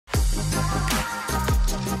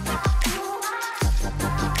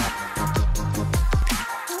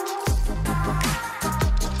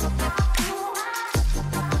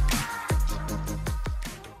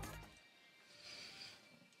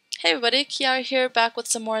Hey everybody, Kiara here, back with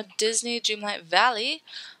some more Disney Dreamlight Valley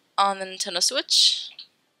on the Nintendo Switch.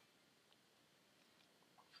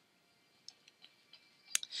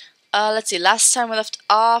 Let's see, last time we left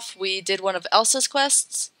off, we did one of Elsa's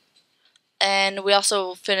quests, and we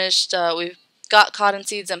also finished, we got cotton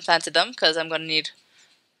seeds and planted them, because I'm going to need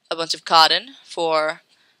a bunch of cotton for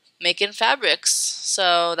making fabrics.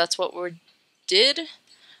 So that's what we did.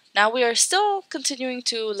 Now we are still continuing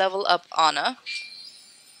to level up Anna,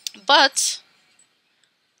 but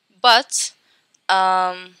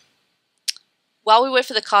while we wait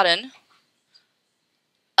for the cotton,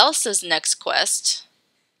 Elsa's next quest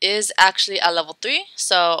is actually at level 3,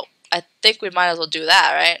 so I think we might as well do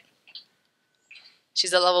that, right?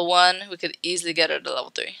 She's at level 1, we could easily get her to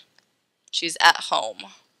level 3. She's at home.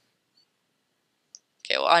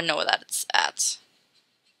 Okay, well I know where that's at.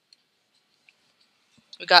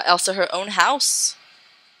 We got Elsa her own house.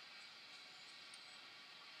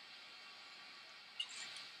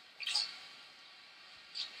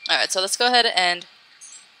 Alright, so let's go ahead and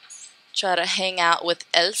try to hang out with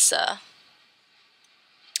Elsa.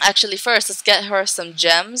 Actually, first, let's get her some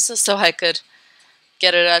gems so I could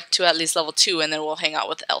get her to at least level 2, and then we'll hang out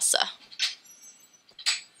with Elsa.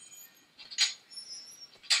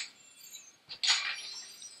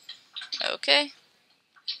 Okay.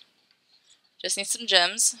 Just need some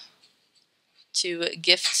gems to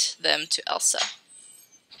gift them to Elsa.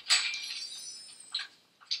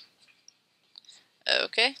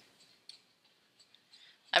 Okay.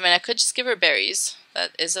 I mean, I could just give her berries.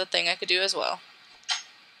 That is a thing I could do as well.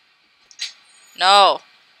 No!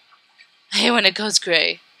 I hate when it goes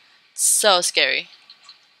gray. It's so scary.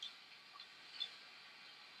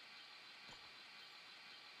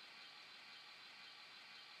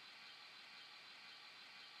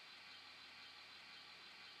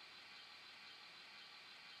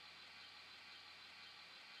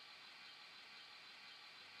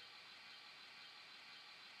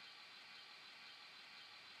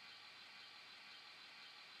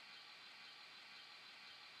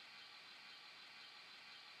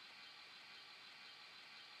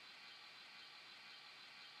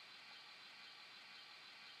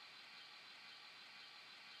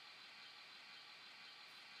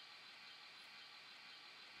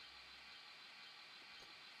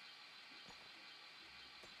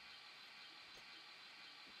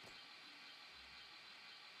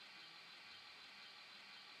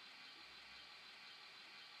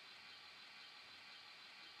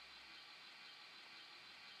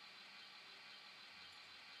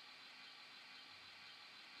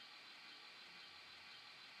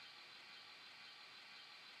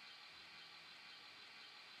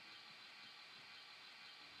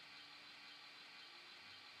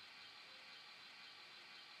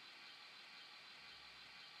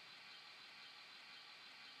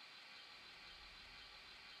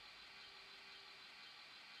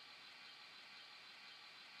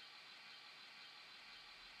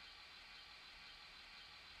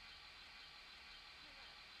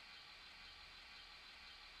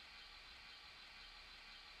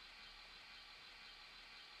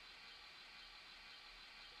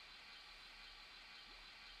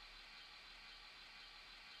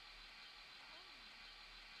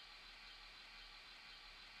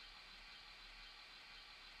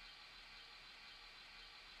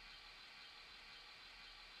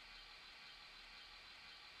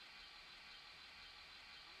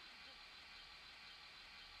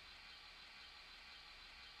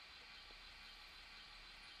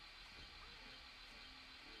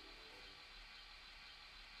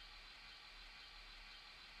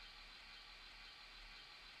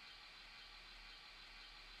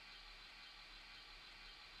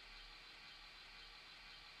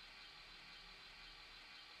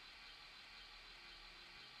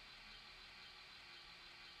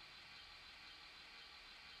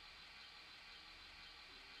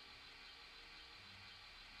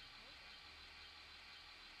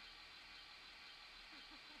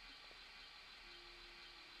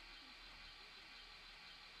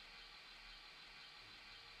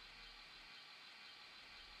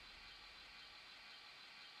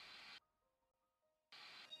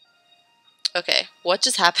 Okay, what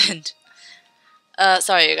just happened?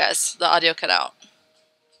 Sorry you guys, the audio cut out.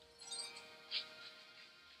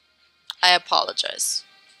 I apologize.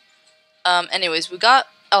 Anyways, we got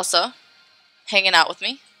Elsa hanging out with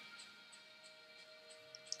me.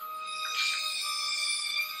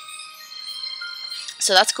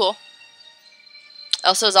 So that's cool.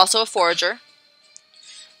 Elsa is also a forager.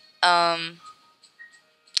 And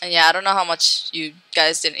yeah, I don't know how much you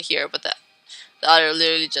guys didn't hear, but the audio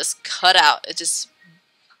literally just cut out. It just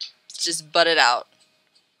butted out.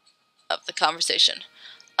 conversation.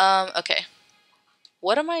 Okay.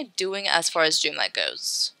 What am I doing as far as Dreamlight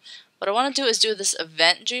goes? What I want to do is do this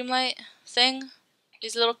event Dreamlight thing.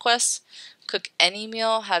 These little quests. Cook any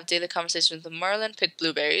meal, have daily conversations with Merlin, pick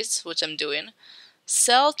blueberries, which I'm doing.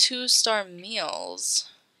 Sell 2-star meals.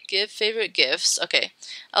 Give favorite gifts. Okay.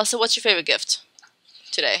 Elsa, what's your favorite gift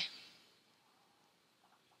today?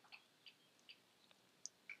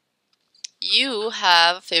 You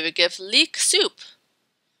have favorite gift, leek soup.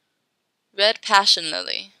 Red passion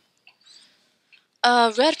lily.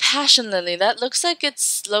 Red passion lily. That looks like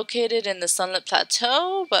it's located in the Sunlit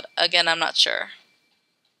Plateau, but again, I'm not sure.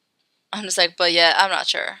 I'm just like, but yeah, I'm not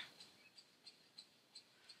sure.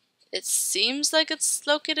 It seems like it's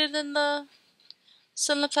located in the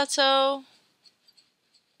Sunlit Plateau.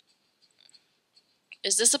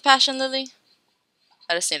 Is this a passion lily?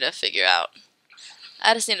 I just need to figure out.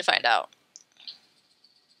 I just need to find out.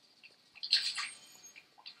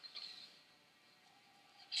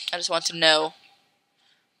 I just want to know.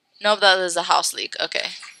 No, that is a house leek. Okay.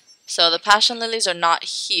 So the passion lilies are not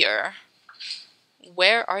here.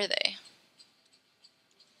 Where are they?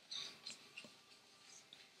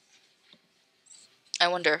 I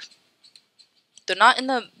wonder. They're not in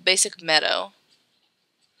the basic meadow.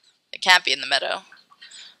 They can't be in the meadow.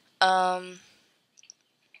 Could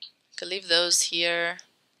leave those here.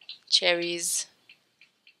 Cherries.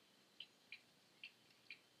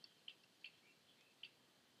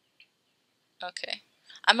 Okay.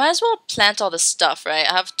 I might as well plant all this stuff, right?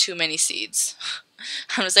 I have too many seeds.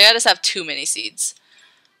 I'm just like, I just have too many seeds.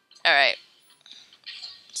 Alright.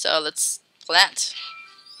 So let's plant.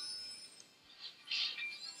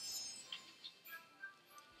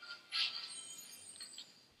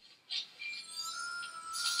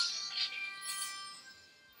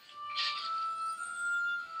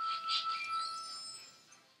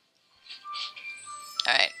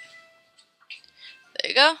 Alright. There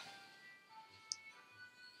you go.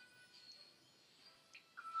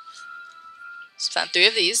 Let's plant 3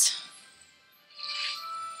 of these.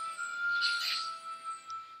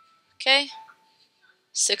 Okay.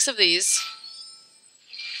 6 of these.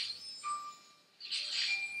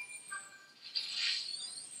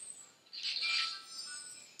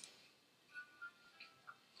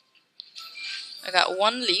 I got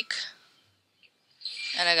 1 leek.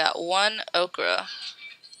 And I got 1 okra.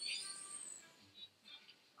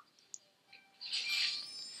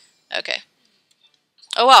 Okay.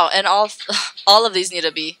 Oh wow, and all of these need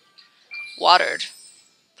to be watered.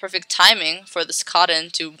 Perfect timing for this cotton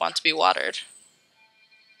to want to be watered.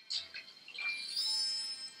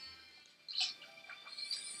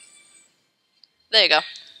 There you go.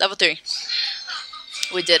 Level 3.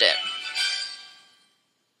 We did it.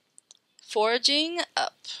 Foraging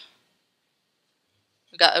up.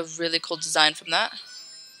 We got a really cool design from that.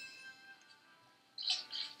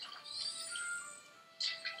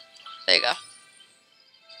 There you go.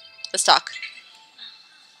 Let's talk.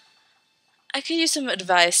 I could use some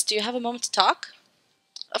advice. Do you have a moment to talk?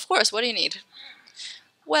 Of course, what do you need?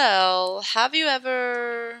 Well, have you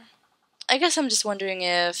ever... I guess I'm just wondering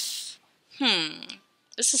if...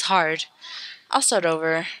 This is hard. I'll start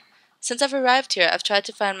over. Since I've arrived here, I've tried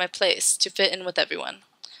to find my place, to fit in with everyone.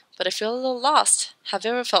 But I feel a little lost. Have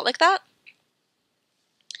you ever felt like that?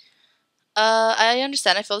 I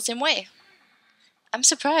understand. I feel the same way. I'm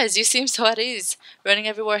surprised. You seem so at ease, running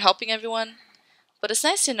everywhere, helping everyone. But it's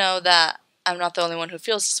nice to know that I'm not the only one who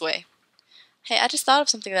feels this way. Hey, I just thought of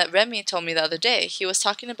something that Remy told me the other day. He was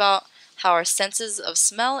talking about how our senses of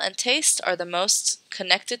smell and taste are the most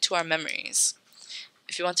connected to our memories.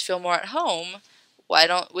 If you want to feel more at home, why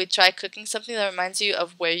don't we try cooking something that reminds you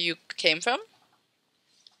of where you came from?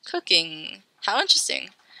 Cooking. How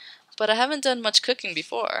interesting. But I haven't done much cooking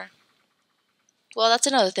before. Well, that's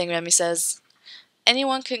another thing Remy says.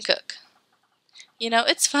 Anyone can cook. You know,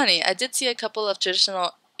 it's funny. I did see a couple of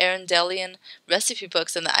traditional Arendelian recipe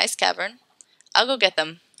books in the ice cavern. I'll go get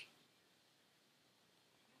them.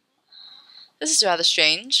 This is rather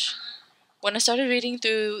strange. When I started reading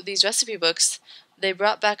through these recipe books, they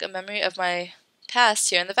brought back a memory of my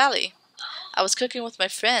past here in the valley. I was cooking with my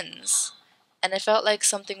friends, and it felt like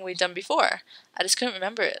something we'd done before. I just couldn't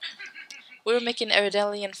remember it. We were making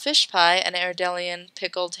Arendelian fish pie and Arendelian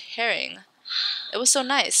pickled herring. It was so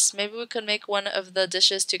nice. Maybe we could make one of the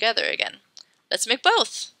dishes together again. Let's make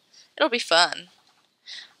both. It'll be fun.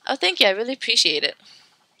 Oh, thank you. I really appreciate it.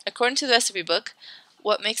 According to the recipe book,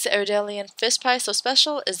 what makes the Arendelian fish pie so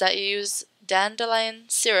special is that you use dandelion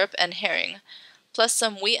syrup and herring, plus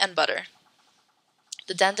some wheat and butter.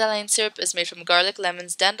 The dandelion syrup is made from garlic,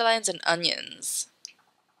 lemons, dandelions, and onions.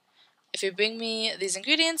 If you bring me these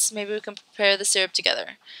ingredients, maybe we can prepare the syrup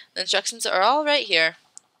together. The instructions are all right here.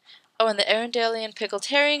 Oh, and the Arendarian pickled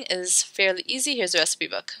herring is fairly easy. Here's the recipe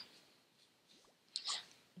book.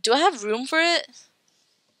 Do I have room for it?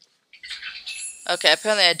 Okay,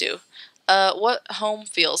 apparently I do. What home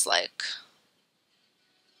feels like?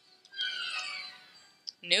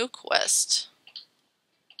 New quest.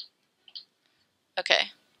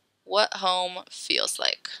 Okay. What home feels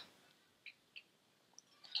like?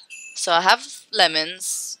 So I have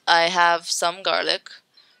lemons. I have some garlic.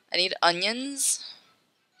 I need onions.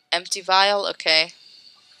 Empty vial, okay.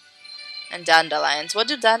 And dandelions. What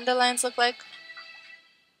do dandelions look like?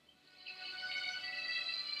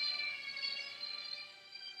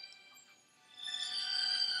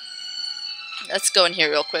 Let's go in here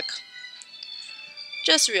real quick.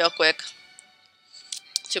 Just real quick.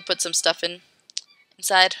 To put some stuff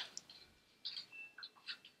inside.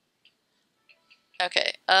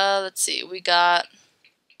 Okay, let's see. We got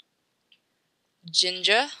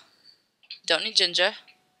ginger. Don't need ginger.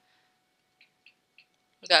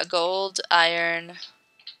 We got gold, iron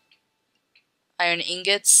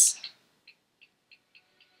ingots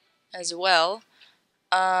as well.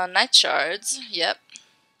 Night shards, yep.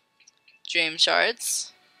 Dream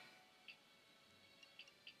shards.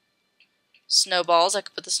 Snowballs, I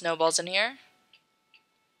could put the snowballs in here.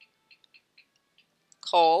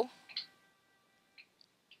 Coal.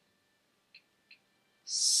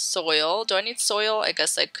 Soil. Do I need soil? I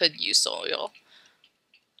guess I could use soil.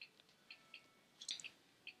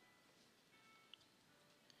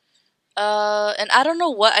 And I don't know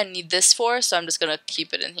what I need this for, so I'm just gonna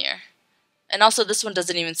keep it in here. And also this one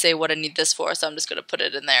doesn't even say what I need this for, so I'm just gonna put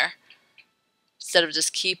it in there. Instead of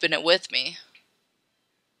just keeping it with me.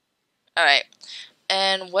 Alright.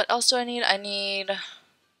 And what else do I need? I need...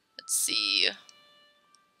 Let's see.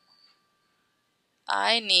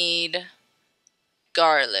 I need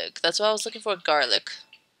garlic. That's what I was looking for, garlic.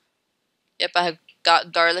 Yep, I have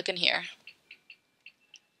got garlic in here.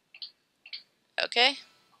 Okay.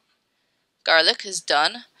 Garlic is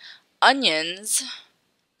done. Onions.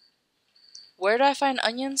 Where do I find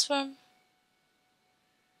onions from?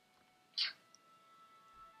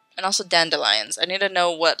 And also dandelions. I need to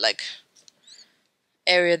know what, like,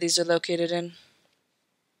 area these are located in.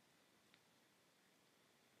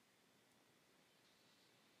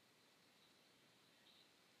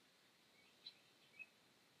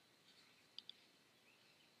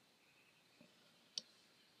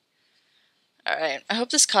 Alright, I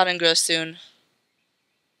hope this cotton grows soon.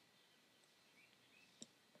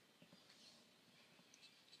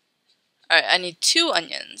 Alright, I need 2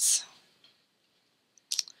 onions.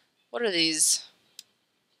 What are these?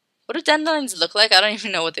 What do dandelions look like? I don't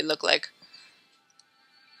even know what they look like.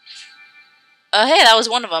 Hey, that was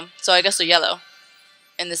one of them. So I guess they're yellow.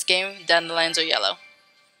 In this game, dandelions are yellow.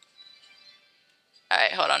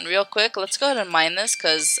 Alright, hold on real quick. Let's go ahead and mine this,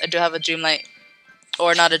 because I do have a Dreamlight,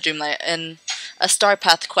 or not a Dreamlight, and a Star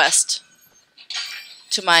Path quest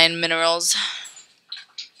to mine minerals.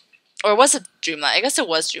 Or was it Dreamlight? I guess it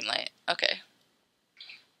was Dreamlight. Okay.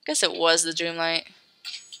 I guess it was the Dreamlight.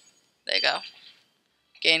 There you go.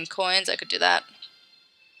 Gain coins, I could do that.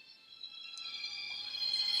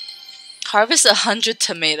 Harvest 100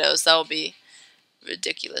 tomatoes. That would be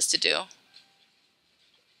ridiculous to do.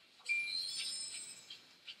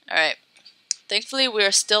 Alright. Thankfully, we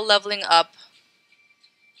are still leveling up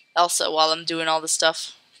Elsa while I'm doing all this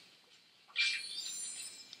stuff.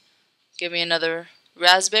 Give me another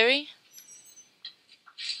raspberry.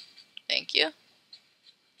 Thank you.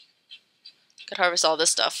 Could harvest all this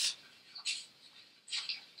stuff.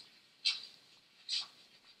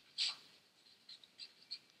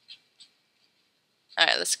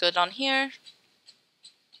 Alright, let's go down here.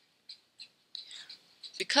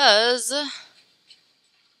 Because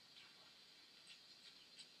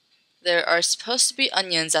there are supposed to be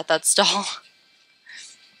onions at that stall.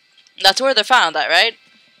 That's where they're found at, right?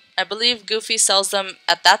 I believe Goofy sells them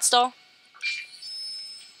at that stall.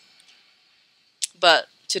 But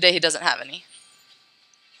today he doesn't have any.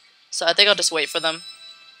 So I think I'll just wait for them.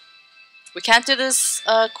 We can't do this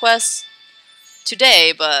quest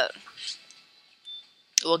today, but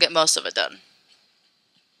we'll get most of it done.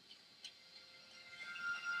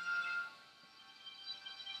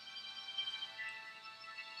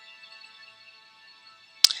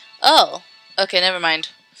 Oh, okay, never mind.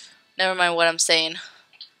 Never mind what I'm saying.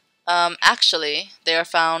 Actually, they are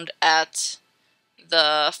found at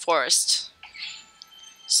the forest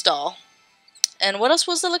stall. And what else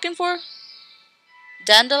was I looking for?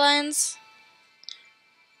 Dandelions?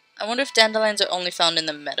 I wonder if dandelions are only found in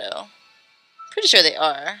the meadow. Pretty sure they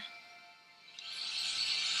are.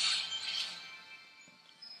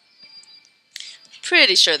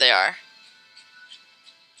 pretty sure they are.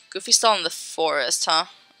 Goofy's still in the forest, huh?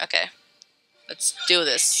 Okay. Let's do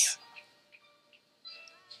this.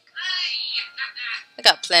 I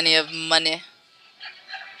got plenty of money.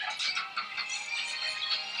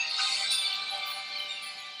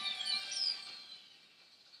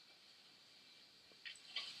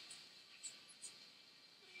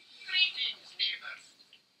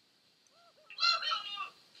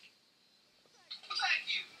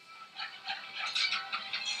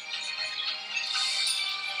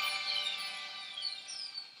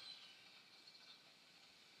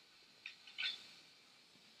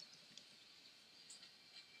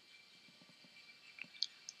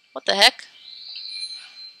 What the heck?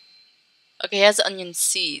 Okay, he has onion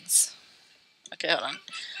seeds. Okay, hold on.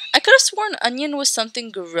 I could have sworn onion was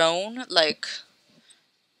something grown, like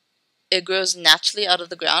it grows naturally out of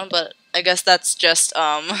the ground, but I guess that's just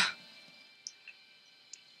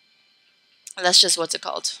that's just what's it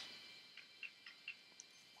called?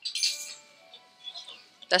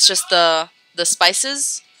 That's just the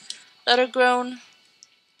spices that are grown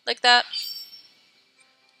like that.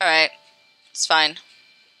 Alright, it's fine.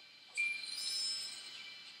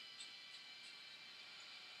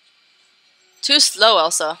 Too slow,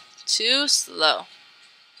 Elsa. Too slow.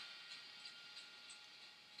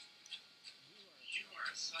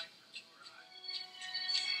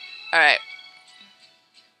 Alright.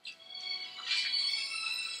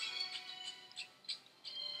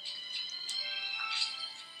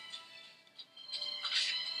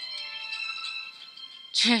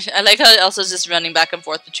 I like how Elsa's just running back and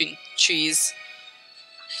forth between trees.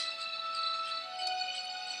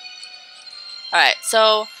 Alright,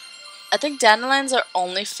 so I think dandelions are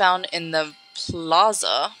only found in the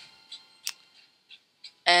plaza.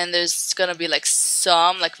 And there's gonna be like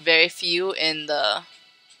some, like very few in the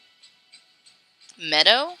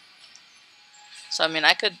meadow. So I mean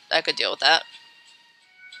I could deal with that.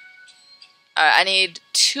 Alright, I need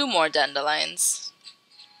 2 more dandelions.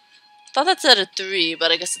 Thought that said a 3,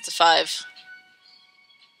 but I guess it's a 5.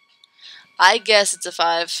 I guess it's a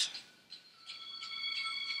 5.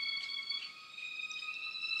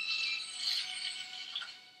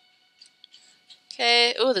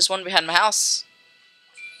 Okay. Ooh, there's one behind my house.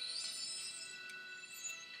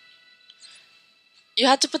 You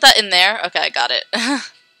had to put that in there? Okay, I got it. I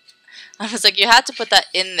was like, you had to put that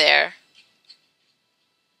in there.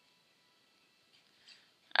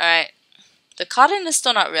 Alright. The cotton is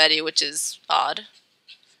still not ready, which is odd.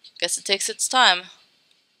 Guess it takes its time.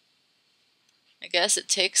 I guess it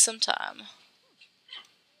takes some time.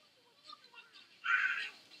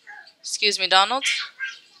 Excuse me, Donald.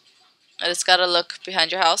 I just gotta look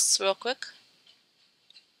behind your house real quick.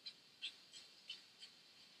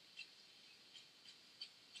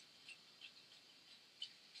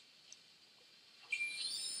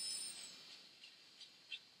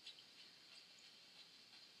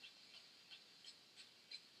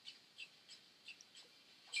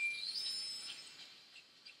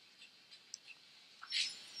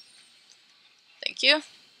 Thank you.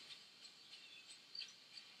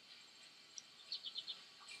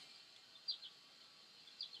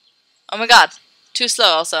 Oh my god. Too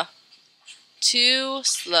slow, Elsa. Too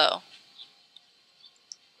slow.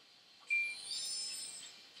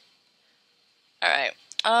 Alright.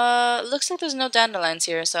 Looks like there's no dandelions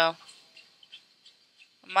here, so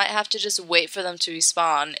I might have to just wait for them to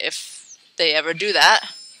respawn if they ever do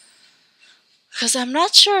that. Because I'm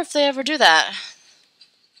not sure if they ever do that.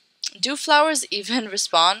 Do flowers even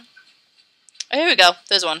respawn? Oh, here we go.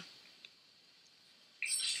 There's one.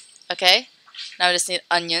 Okay. Now we just need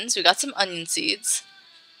onions. We got some onion seeds.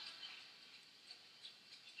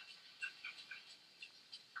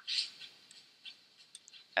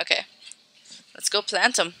 Okay. Let's go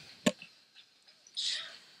plant them.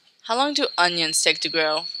 How long do onions take to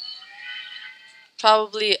grow?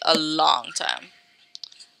 Probably a long time,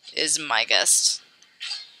 is my guess.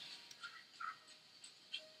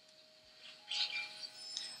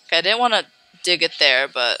 Okay, I didn't want to dig it there,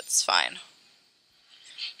 but it's fine.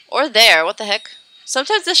 Or there, what the heck?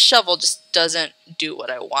 Sometimes this shovel just doesn't do what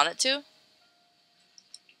I want it to.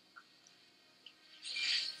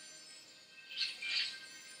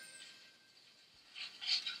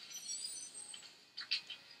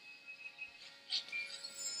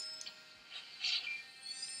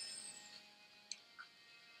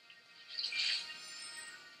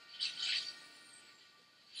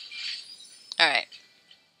 Alright.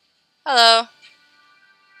 Hello.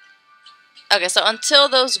 Okay, so until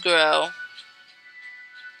those grow,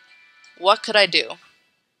 what could I do?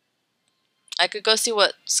 I could go see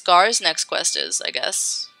what Scar's next quest is, I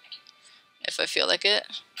guess. If I feel like it.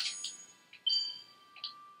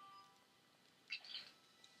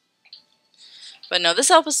 But no,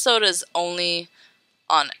 this episode is only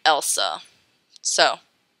on Elsa. So,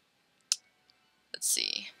 let's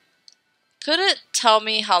see. Could it tell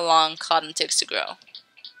me how long cotton takes to grow?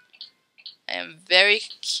 I am very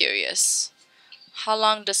curious. How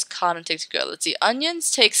long does cotton take to grow? Let's see.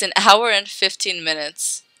 Onions takes an hour and 15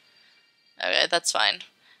 minutes. Okay, that's fine.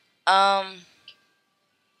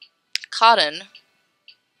 Cotton.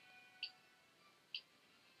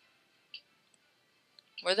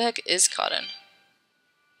 Where the heck is cotton?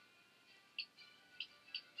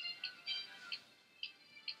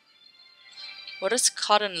 What does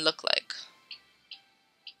cotton look like?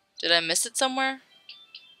 Did I miss it somewhere?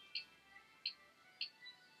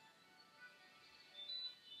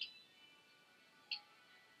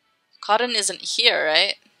 Cotton isn't here,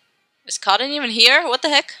 right? Is cotton even here? What the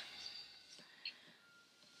heck?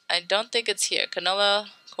 I don't think it's here. Canola,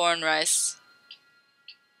 corn, rice.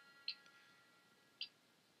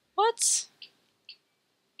 What?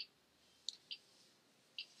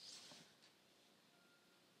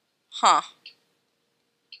 Huh.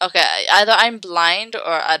 Okay, either I'm blind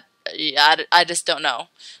or I just don't know.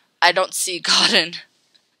 I don't see cotton.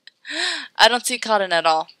 I don't see cotton at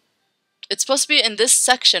all. It's supposed to be in this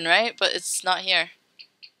section, right? But it's not here.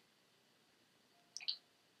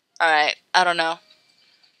 Alright, I don't know.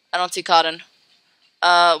 I don't see cotton.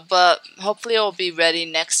 But hopefully it will be ready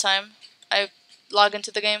next time I log into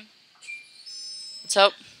the game. Let's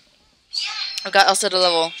hope. I've got Elsa to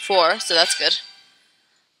level 4, so that's good.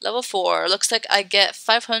 Level 4. Looks like I get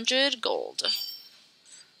 500 gold.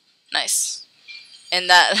 Nice. And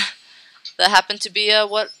that happened to be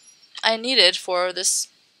what I needed for this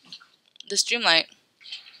Dreamlight.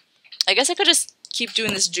 I guess I could just keep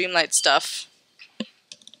doing this Dreamlight stuff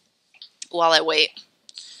while I wait.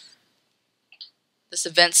 This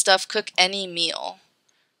event stuff, cook any meal.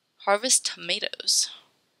 Harvest tomatoes.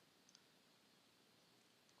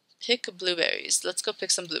 Pick blueberries. Let's go pick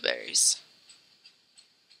some blueberries.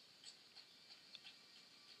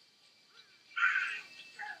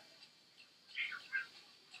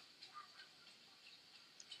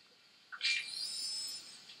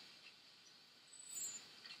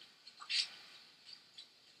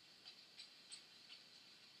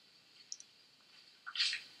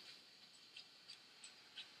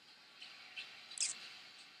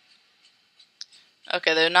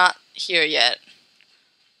 Okay, they're not here yet.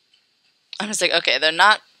 I was like, okay, they're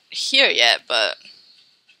not here yet, but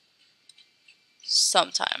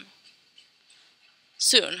sometime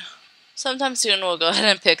soon. Sometime soon we'll go ahead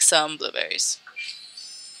and pick some blueberries.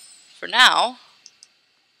 For now,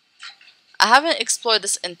 I haven't explored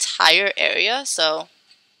this entire area, so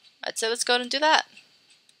I'd say let's go ahead and do that.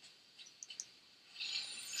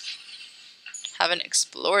 Haven't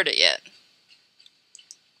explored it yet.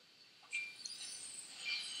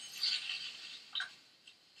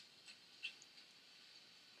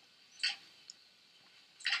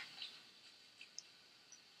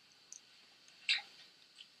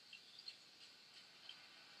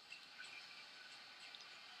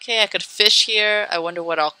 Okay, I could fish here. I wonder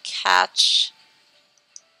what I'll catch.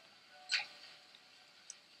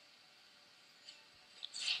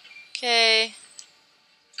 Okay.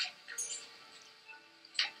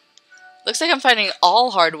 Looks like I'm finding all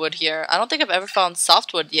hardwood here. I don't think I've ever found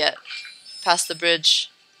softwood yet. Past the bridge.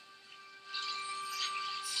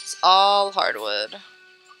 It's all hardwood.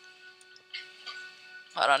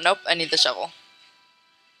 Hold on, nope, I need the shovel.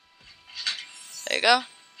 There you go.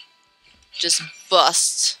 Just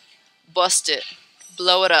bust it,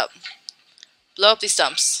 blow it up, blow up these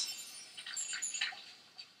stumps,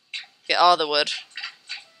 get all the wood.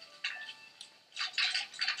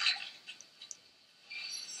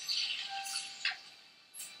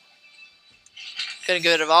 Gonna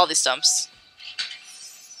get rid of all these stumps.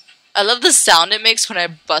 I love the sound it makes when I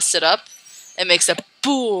bust it up. It makes a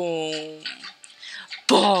boom,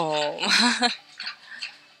 boom.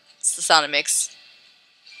 It's the sound it makes.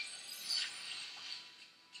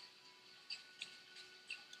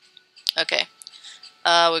 Okay,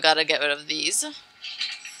 we gotta get rid of these.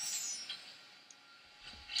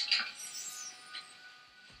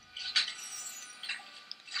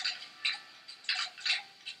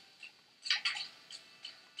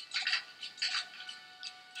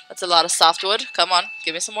 That's a lot of softwood. Come on,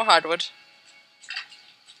 give me some more hardwood.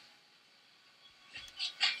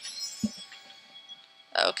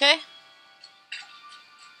 Okay.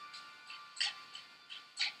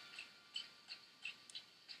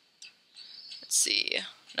 Let's see.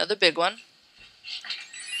 Another big one.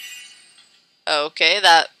 Okay,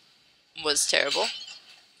 that was terrible.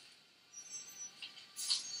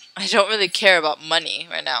 I don't really care about money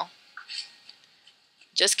right now.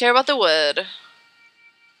 Just care about the wood.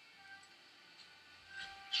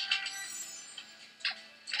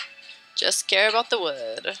 Just care about the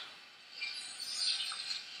wood.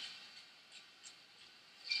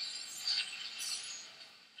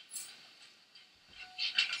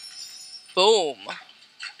 Boom.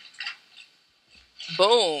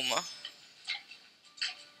 Boom.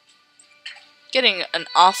 Getting an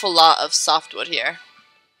awful lot of softwood here.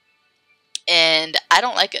 And I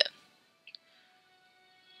don't like it.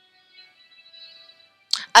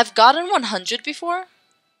 I've gotten 100 before.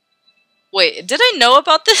 Wait, did I know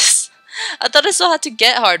about this? I thought I still had to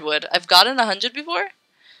get hardwood. I've gotten 100 before?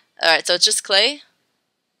 Alright, so it's just clay?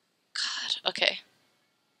 God, okay.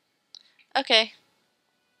 Okay.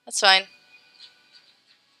 That's fine.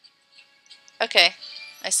 Okay,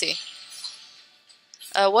 I see.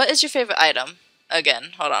 What is your favorite item?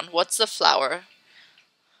 Again, hold on. What's the flower?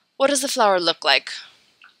 What does the flower look like?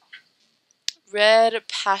 Red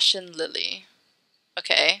passion lily.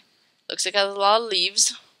 Okay. Looks like it has a lot of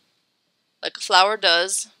leaves. Like a flower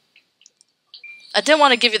does. I didn't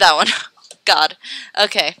want to give you that one. God.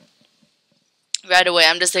 Okay. Right away,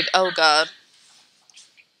 I'm just like, oh god.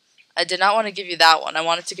 I did not want to give you that one. I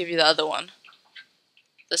wanted to give you the other one.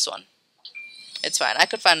 This one. It's fine. I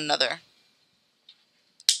could find another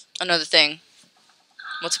thing.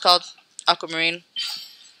 What's it called? Aquamarine.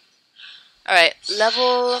 Alright,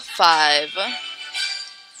 level 5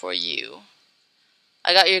 for you.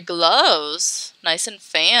 I got your gloves. Nice and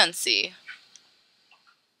fancy.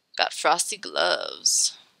 Got frosty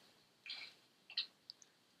gloves.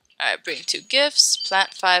 Alright, bring 2 gifts.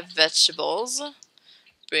 Plant 5 vegetables.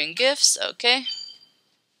 Bring gifts. Okay.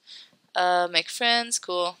 Make friends.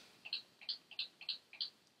 Cool.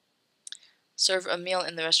 Serve a meal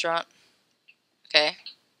in the restaurant. Okay.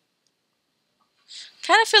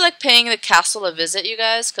 Kind of feel like paying the castle a visit, you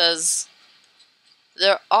guys, because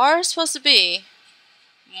there are supposed to be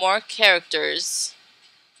more characters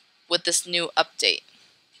with this new update.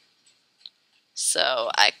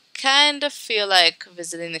 So I kind of feel like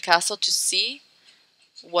visiting the castle to see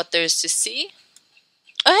what there's to see.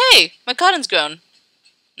 Oh hey, my cotton's grown.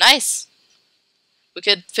 Nice. We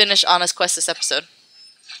could finish Anna's quest this episode.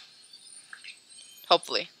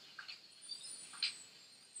 Hopefully.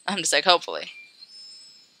 I'm just like, hopefully.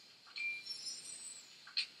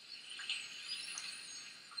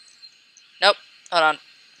 Nope. Hold on.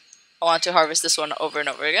 I want to harvest this one over and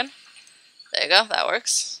over again. There you go. That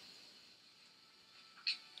works.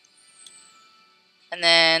 And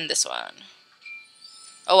then this one.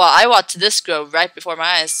 Oh wow, I watched this grow right before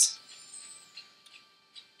my eyes.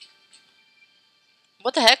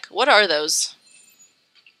 What the heck? What are those?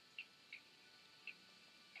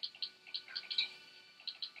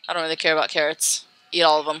 I don't really care about carrots. Eat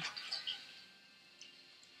all of them.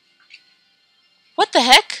 What the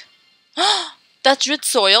heck? That's rich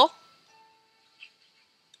soil?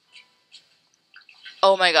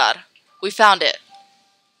 Oh my god. We found it.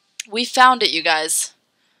 We found it, you guys.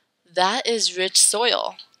 That is rich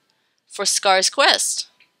soil for Scar's quest.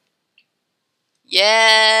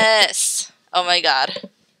 Yes! Oh my god.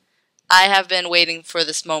 I have been waiting for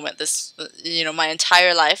this moment, my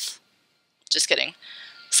entire life. Just kidding.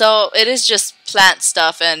 So it is just plant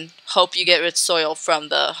stuff and hope you get rich soil from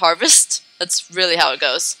the harvest. That's really how it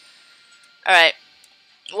goes. Alright.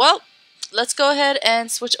 Well, let's go ahead and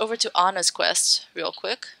switch over to Anna's quest real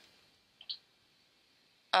quick.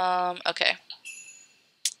 Okay.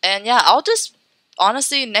 And yeah, I'll just,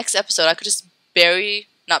 honestly, next episode, I could just I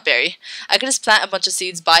could just plant a bunch of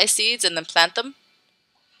seeds, buy seeds, and then plant them.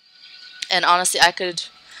 And honestly, I could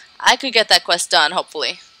get that quest done,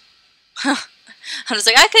 hopefully. I'm just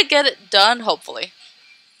like, I could get it done, hopefully.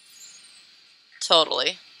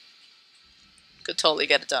 Totally. Could totally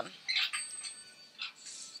get it done.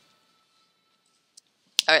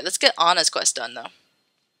 Alright, let's get Anna's quest done, though.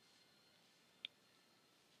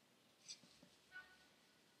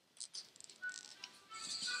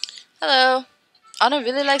 Hello. Anna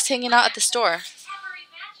really likes hanging out at the store.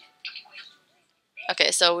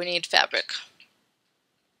 Okay, so we need fabric.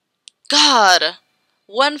 God!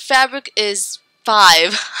 1 fabric is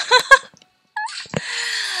 5.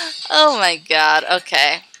 Oh my god,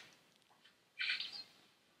 okay.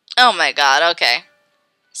 Oh my god, okay.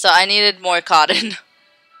 So I needed more cotton.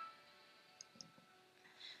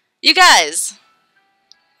 You guys!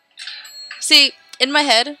 See, in my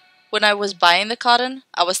head, when I was buying the cotton,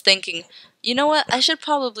 I was thinking, you know what, I should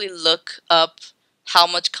probably look up how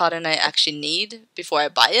much cotton I actually need before I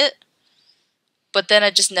buy it. But then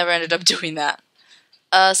I just never ended up doing that.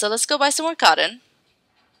 So let's go buy some more cotton.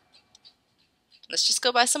 Let's just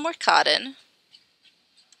go buy some more cotton.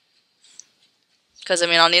 Because, I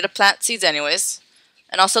mean, I'll need to plant seeds anyways.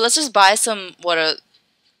 And also, let's just buy some, what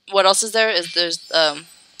else is there? There's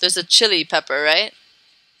There's a chili pepper, right?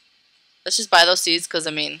 Let's just buy those seeds because,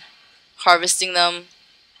 I mean, harvesting them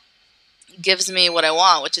gives me what I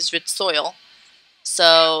want, which is rich soil.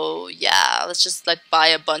 So, yeah, let's just, like, buy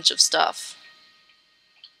a bunch of stuff.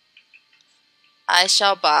 I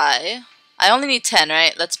shall buy... I only need 10,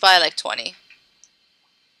 right? Let's buy, like, 20.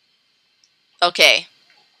 Okay.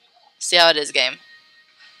 See how it is, game.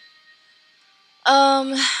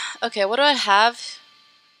 Okay, what do I have?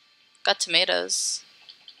 Got tomatoes.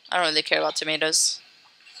 I don't really care about tomatoes.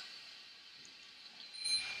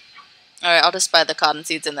 Alright, I'll just buy the cotton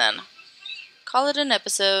seeds and then call it an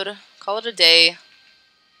episode. Call it a day.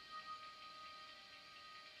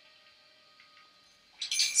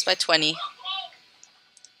 Let's buy 20.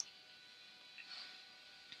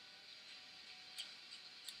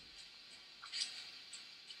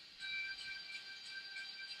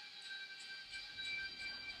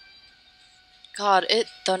 God, it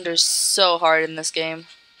thunders so hard in this game.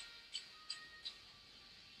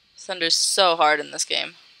 Thunders so hard in this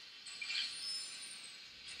game.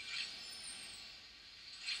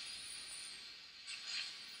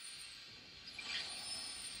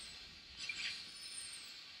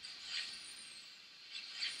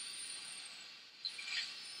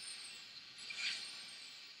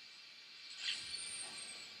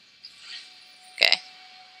 Okay.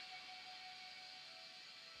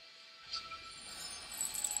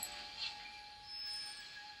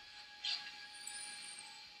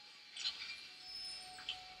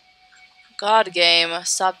 God, game,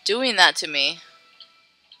 stop doing that to me.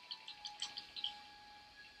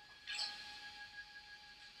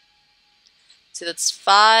 See, that's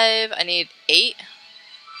 5. I need 8.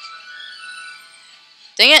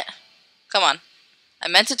 Dang it! Come on. I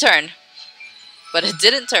meant to turn, but it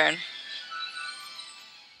didn't turn.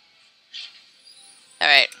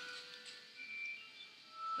 Alright.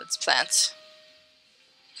 Let's plant.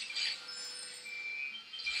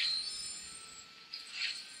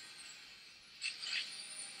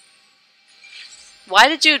 Why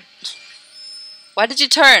did you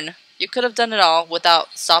turn? You could have done it all without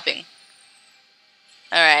stopping.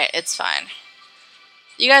 Alright, it's fine.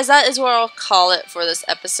 You guys, that is where I'll call it for this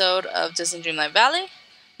episode of Disney Dreamlight Valley.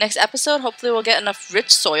 Next episode, hopefully we'll get enough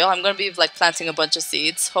rich soil. I'm going to be like planting a bunch of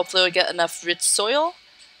seeds. Hopefully we'll get enough rich soil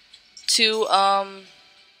to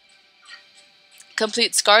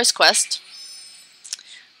complete Scar's quest.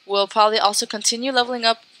 We'll probably also continue leveling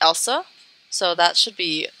up Elsa, so that should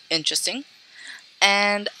be interesting.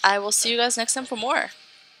 And I will see you guys next time for more.